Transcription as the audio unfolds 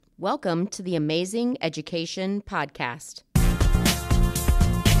Welcome to the Amazing Education Podcast.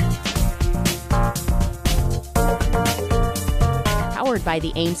 Powered by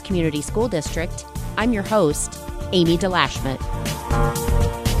the Ames Community School District, I'm your host, Amy DeLashmet.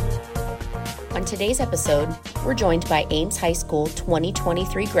 On today's episode, we're joined by Ames High School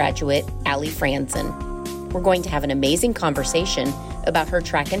 2023 graduate, Ali Frandsen. We're going to have an amazing conversation about her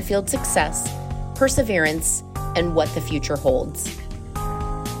track and field success, perseverance, and what the future holds.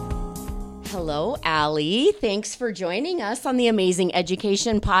 Hello, Ali. Thanks for joining us on the Amazing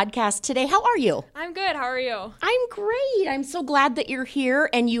Education Podcast today. How are you? I'm good. How are you? I'm great. I'm so glad that you're here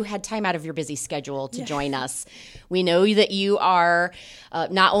and you had time out of your busy schedule to join us. We know that you are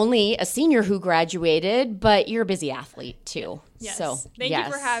not only a senior who graduated, but you're a busy athlete too. Yes. So, Thank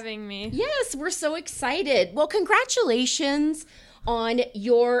you for having me. Yes, we're so excited. Well, congratulations on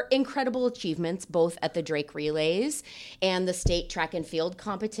your incredible achievements, both at the Drake Relays and the state track and field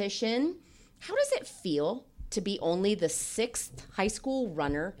competition. How does it feel to be only the sixth high school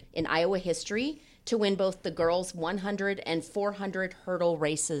runner in Iowa history to win both the girls' 100 and 400 hurdle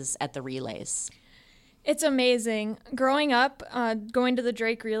races at the relays? It's amazing. Growing up, going to the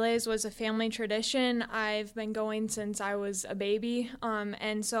Drake Relays was a family tradition. I've been going since I was a baby.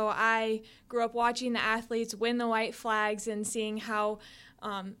 And so I grew up watching the athletes win the white flags and seeing how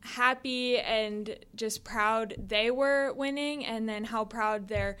happy and just proud they were winning, and then how proud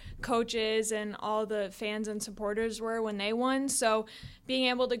their coaches and all the fans and supporters were when they won. So being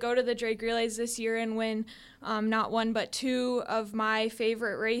able to go to the Drake Relays this year and win not one but two of my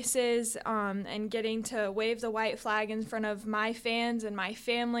favorite races, and getting to wave the white flag in front of my fans and my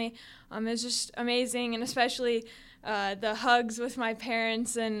family is just amazing. And especially the hugs with my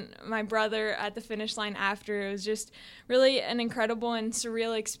parents and my brother at the finish line after. It was just really an incredible and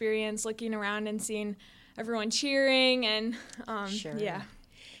surreal experience, looking around and seeing everyone cheering and Sure.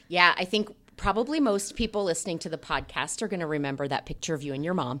 Yeah, I think probably most people listening to the podcast are going to remember that picture of you and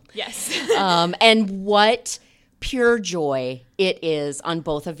your mom. Yes. And what pure joy it is on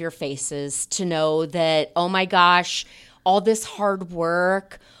both of your faces to know that, oh my gosh, all this hard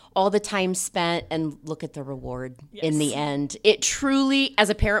work, all the time spent, and look at the reward in the end. It truly, as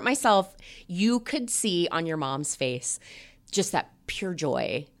a parent myself, you could see on your mom's face just that pure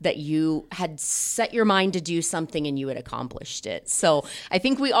joy that you had set your mind to do something and you had accomplished it. So I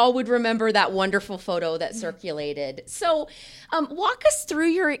think we all would remember that wonderful photo that circulated. So walk us through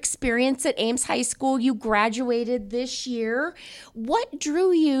your experience at Ames High School. You graduated this year. What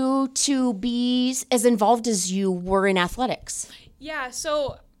drew you to be as involved as you were in athletics? Yeah,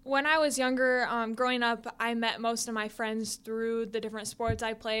 so when I was younger, growing up, I met most of my friends through the different sports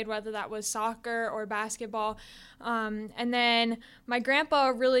I played, whether that was soccer or basketball. And then my grandpa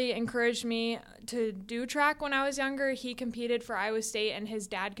really encouraged me to do track when I was younger. He competed for Iowa State, and his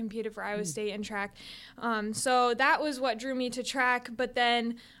dad competed for Iowa State in track. So that was what drew me to track. But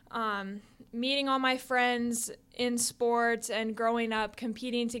then meeting all my friends in sports and growing up,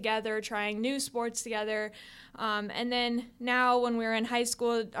 competing together, trying new sports together. And then now when we were in high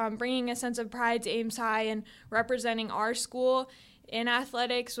school, bringing a sense of pride to Ames High and representing our school in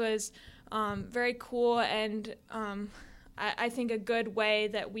athletics was very cool, and I think a good way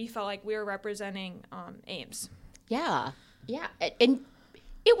that we felt like we were representing Ames. Yeah. And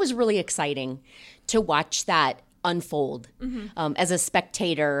it was really exciting to watch that unfold as a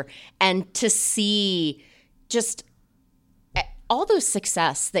spectator and to see just all those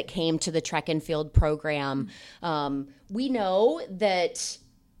success that came to the track and field program. We know that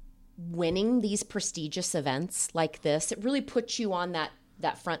winning these prestigious events like this, it really puts you on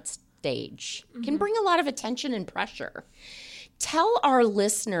that front stage, can bring a lot of attention and pressure. Tell our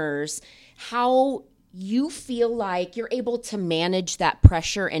listeners how you feel like you're able to manage that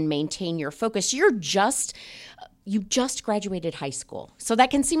pressure and maintain your focus. You just graduated high school, so that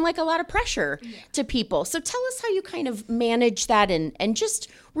can seem like a lot of pressure to people. So tell us how you kind of manage that and just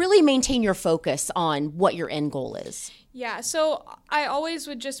really maintain your focus on what your end goal is. Yeah, so I always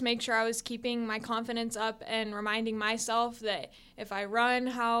would just make sure I was keeping my confidence up and reminding myself that if I run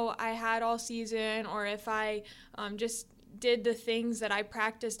how I had all season, or if I just did the things that I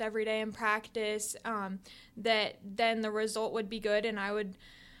practiced every day in practice, that then the result would be good and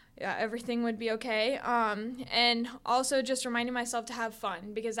everything would be okay. And also just reminding myself to have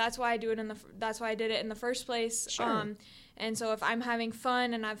fun, because that's why I did it in the first place. Sure. And so if I'm having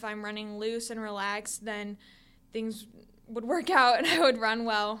fun and if I'm running loose and relaxed, then things would work out and I would run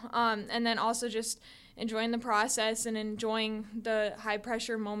well. And then also just enjoying the process and enjoying the high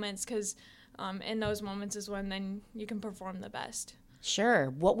pressure moments, because in those moments is when then you can perform the best. Sure.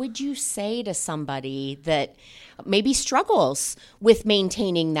 What would you say to somebody that maybe struggles with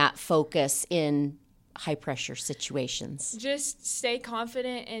maintaining that focus in high pressure situations? Just stay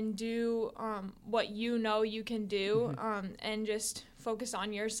confident and do what you know you can do, and just focus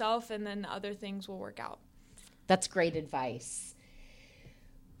on yourself, and then the other things will work out. That's great advice.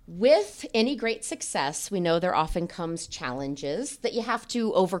 With any great success, we know there often comes challenges that you have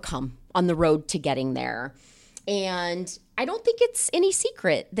to overcome on the road to getting there. And I don't think it's any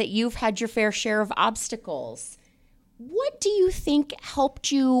secret that you've had your fair share of obstacles. What do you think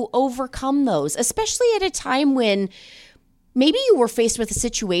helped you overcome those, especially at a time when maybe you were faced with a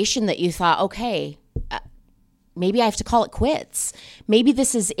situation that you thought, okay, maybe I have to call it quits. Maybe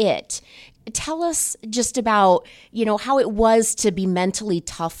this is it. Tell us just about, how it was to be mentally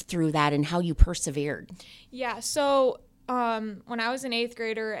tough through that and how you persevered. Yeah, so when I was an 8th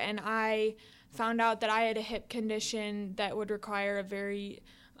grader and I found out that I had a hip condition that would require a very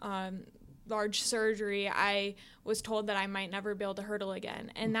large surgery, I was told that I might never be able to hurdle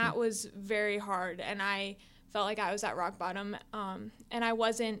again. And that was very hard. And I felt like I was at rock bottom. And I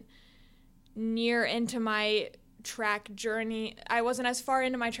wasn't near into my track journey. I wasn't as far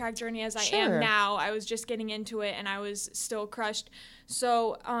into my track journey as I am now. I was just getting into it and I was still crushed.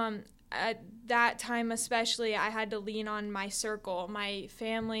 So at that time especially, I had to lean on my circle, my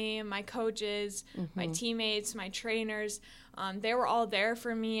family, my coaches, my teammates, my trainers. They were all there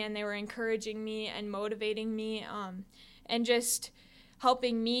for me, and they were encouraging me and motivating me, and just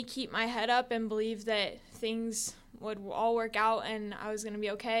helping me keep my head up and believe that things would all work out and I was going to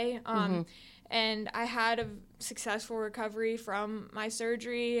be okay. And I had a successful recovery from my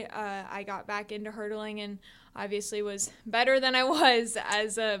surgery. I got back into hurdling and obviously was better than I was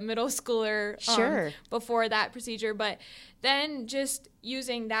as a middle schooler before that procedure. But then just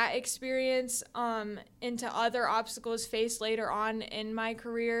using that experience into other obstacles faced later on in my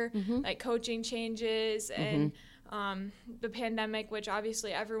career, like coaching changes and the pandemic, which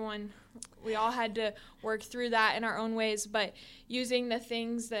obviously we all had to work through that in our own ways, but using the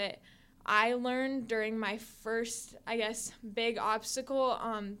things that I learned during my first, I guess, big obstacle,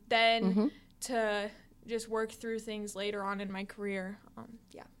 then to just work through things later on in my career.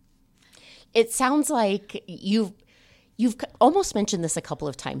 It sounds like you've almost mentioned this a couple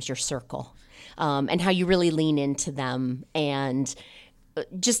of times, your circle, and how you really lean into them and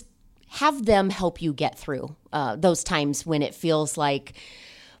just have them help you get through those times when it feels like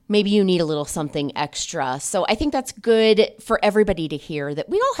maybe you need a little something extra. So I think that's good for everybody to hear, that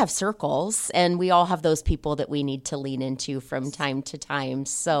we all have circles and we all have those people that we need to lean into from time to time.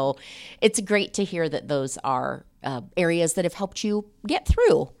 So it's great to hear that those are areas that have helped you get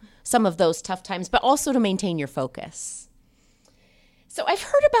through some of those tough times, but also to maintain your focus. So I've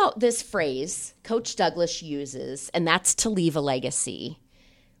heard about this phrase Coach Douglas uses, and that's to leave a legacy.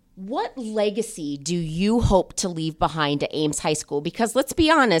 What legacy do you hope to leave behind at Ames High School? Because let's be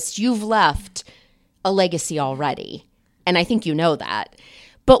honest, you've left a legacy already, and I think you know that.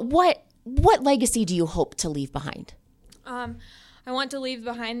 But what legacy do you hope to leave behind? I want to leave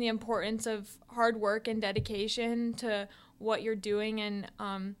behind the importance of hard work and dedication to what you're doing,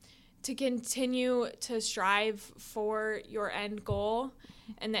 and to continue to strive for your end goal,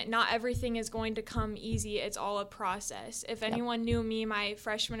 and that not everything is going to come easy. It's all a process. If anyone knew me my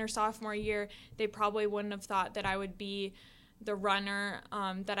freshman or sophomore year, they probably wouldn't have thought that I would be the runner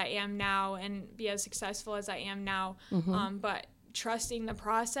that I am now and be as successful as I am now. But trusting the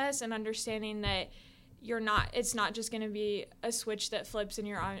process and understanding that it's not just going to be a switch that flips and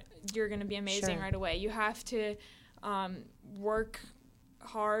you're going to be amazing right away. You have to work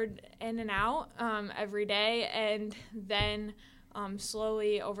hard in and out every day, and then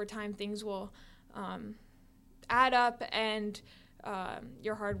slowly over time things will add up, and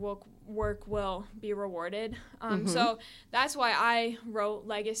your hard work will be rewarded. So that's why I wrote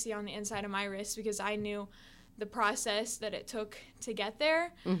legacy on the inside of my wrist, because I knew the process that it took to get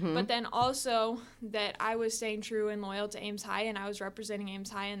there, but then also that I was staying true and loyal to Ames High, and I was representing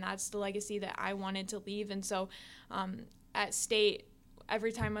Ames High, and that's the legacy that I wanted to leave. And so at state,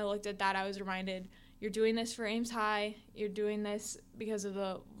 every time I looked at that, I was reminded, you're doing this for Ames High, you're doing this because of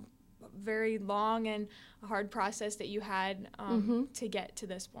the very long and hard process that you had to get to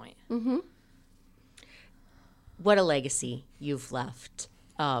this point. What a legacy you've left.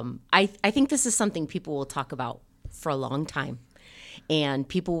 I think this is something people will talk about for a long time, and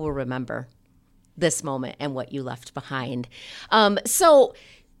people will remember this moment and what you left behind. So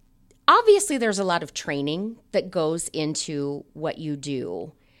obviously there's a lot of training that goes into what you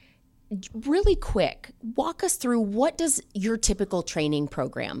do. Really quick, walk us through, what does your typical training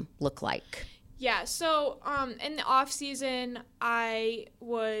program look like? Yeah, so in the off season, I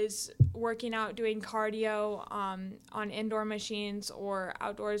was working out, doing cardio on indoor machines or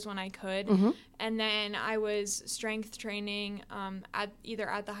outdoors when I could, and then I was strength training either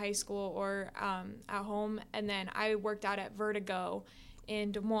at the high school or at home, and then I worked out at Vertigo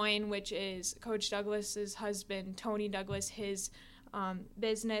in Des Moines, which is Coach Douglas's husband, Tony Douglas, his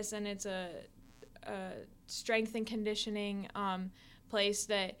business, and it's a strength and conditioning place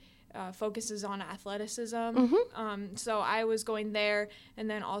that focuses on athleticism. So I was going there and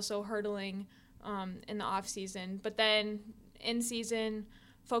then also hurdling in the off season. But then in season,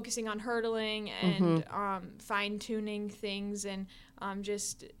 focusing on hurdling and fine tuning things and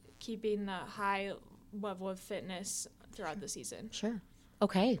just keeping the high level of fitness throughout the season. Sure.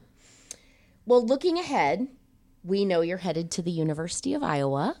 Okay. Well, looking ahead, we know you're headed to the University of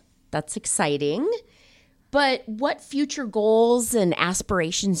Iowa. That's exciting. But what future goals and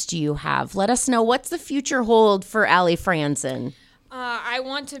aspirations do you have? Let us know. What's the future hold for Ali Frandsen? I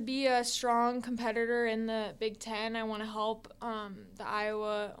want to be a strong competitor in the Big Ten. I want to help the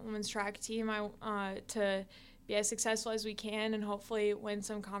Iowa women's track team to be as successful as we can and hopefully win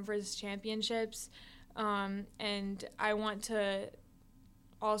some conference championships. And I want to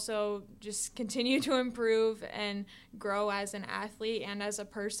also just continue to improve and grow as an athlete and as a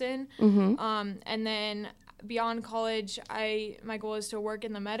person. And then beyond college, my goal is to work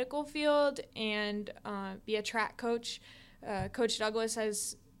in the medical field and be a track coach. Coach Douglas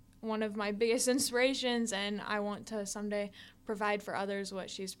is one of my biggest inspirations, and I want to someday provide for others what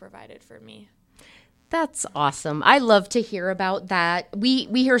she's provided for me. That's awesome. I love to hear about that. We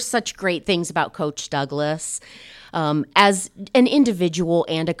hear such great things about Coach Douglas. As an individual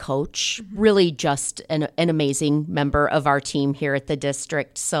and a coach, really just an amazing member of our team here at the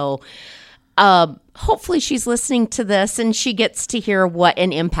district. So hopefully she's listening to this and she gets to hear what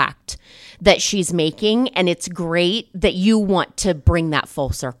an impact that she's making. And it's great that you want to bring that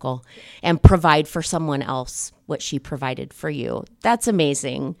full circle and provide for someone else what she provided for you. That's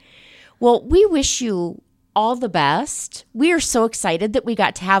amazing. Well, we wish you all the best. We are so excited that we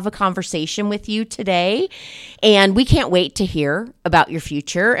got to have a conversation with you today, and we can't wait to hear about your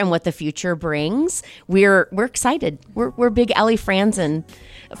future and what the future brings. We're excited. We're big Ali Frandsen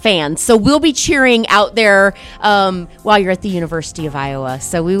fans, so we'll be cheering out there while you're at the University of Iowa.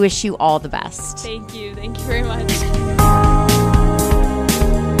 So we wish you all the best. Thank you very much.